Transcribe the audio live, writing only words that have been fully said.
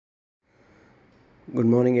Good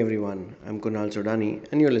morning, everyone. I'm Kunal Sodani,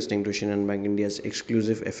 and you're listening to Shinhan Bank India's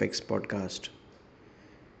exclusive FX podcast.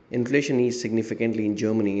 Inflation eased significantly in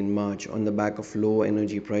Germany in March on the back of low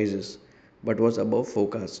energy prices, but was above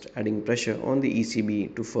forecast, adding pressure on the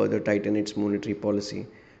ECB to further tighten its monetary policy,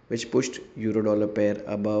 which pushed euro-dollar pair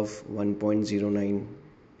above 1.09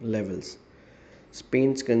 levels.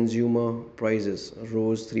 Spain's consumer prices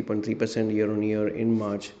rose 3.3% year on year in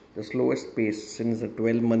March, the slowest pace since the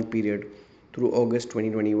 12-month period through August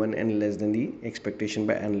 2021 and less than the expectation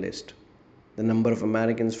by analysts. The number of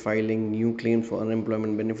Americans filing new claims for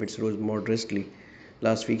unemployment benefits rose moderately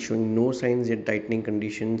last week, showing no signs yet tightening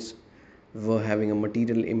conditions were having a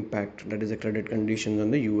material impact, that is, the credit conditions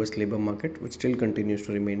on the US labor market, which still continues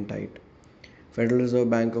to remain tight. Federal Reserve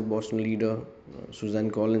Bank of Boston leader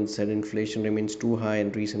Suzanne Collins said inflation remains too high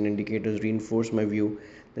and recent indicators reinforce my view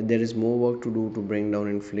that there is more work to do to bring down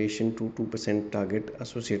inflation to 2% target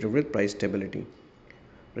associated with price stability.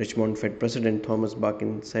 Richmond Fed President Thomas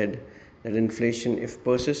Barkin said that inflation, if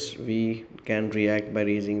persists, we can react by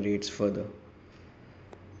raising rates further.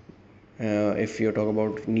 If you talk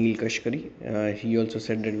about Neil Kashkari, he also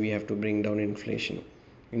said that we have to bring down inflation.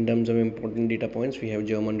 In terms of important data points, we have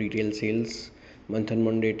German retail sales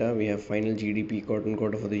month-on-month data. We have final GDP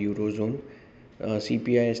quarter-on-quarter for the eurozone.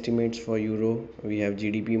 CPI estimates for euro. We have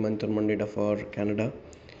GDP month-on-month data for Canada.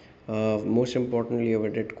 Most importantly, our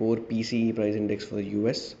core PCE price index for the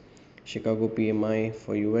US, Chicago PMI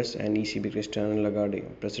for US, and ECB Christine Lagarde,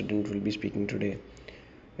 President, will be speaking today.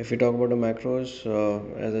 If we talk about the macros,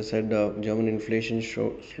 as I said, German inflation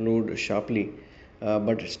slowed sharply,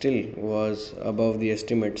 but still was above the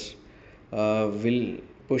estimates. Will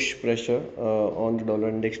push pressure on the dollar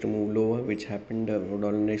index to move lower, which happened.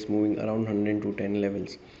 Dollar index moving around 100 to 10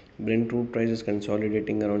 levels. Brent crude prices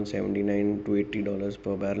consolidating around 79 to $80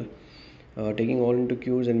 per barrel. Taking all into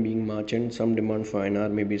cues and being merchant, some demand for INR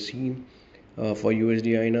may be seen. For USD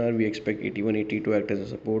INR, we expect 81.80 to act as a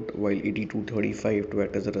support, while 82.35 to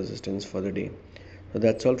act as a resistance for the day. So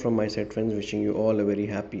that's all from my side, friends. Wishing you all a very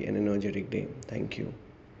happy and energetic day. Thank you.